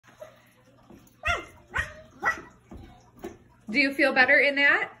Do you feel better in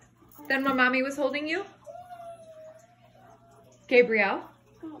that than when mommy was holding you? Gabrielle,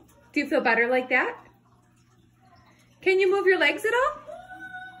 do you feel better like that? Can you move your legs at all?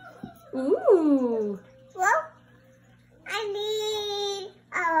 Ooh. Well, I need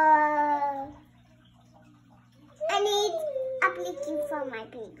a blankie for my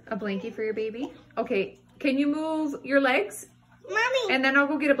baby. A blankie for your baby? Okay. Can you move your legs? Mommy. And then I'll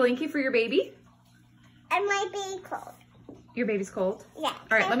go get a blankie for your baby. And my baby cold. Your baby's cold? Yeah.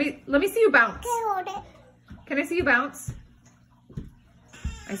 All right, let me see you bounce. Can I hold it? Can I see you bounce?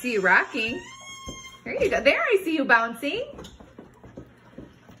 I see you rocking. There you go. There I see you bouncing.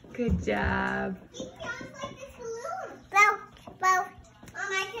 Good job. He sounds like this balloon. Blow.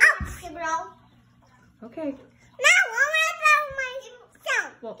 I can bounce it, bro. Okay. No, I want to blow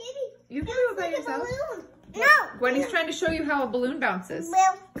myself. Well, Baby, you can do it by yourself. No. Gwenny's trying to show you how a balloon bounces.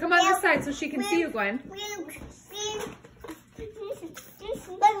 Come on this side so she can see you, Gwen.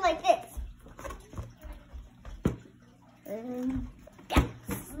 Look like this.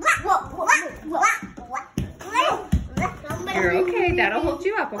 You're okay. That'll hold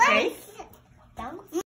you up, okay?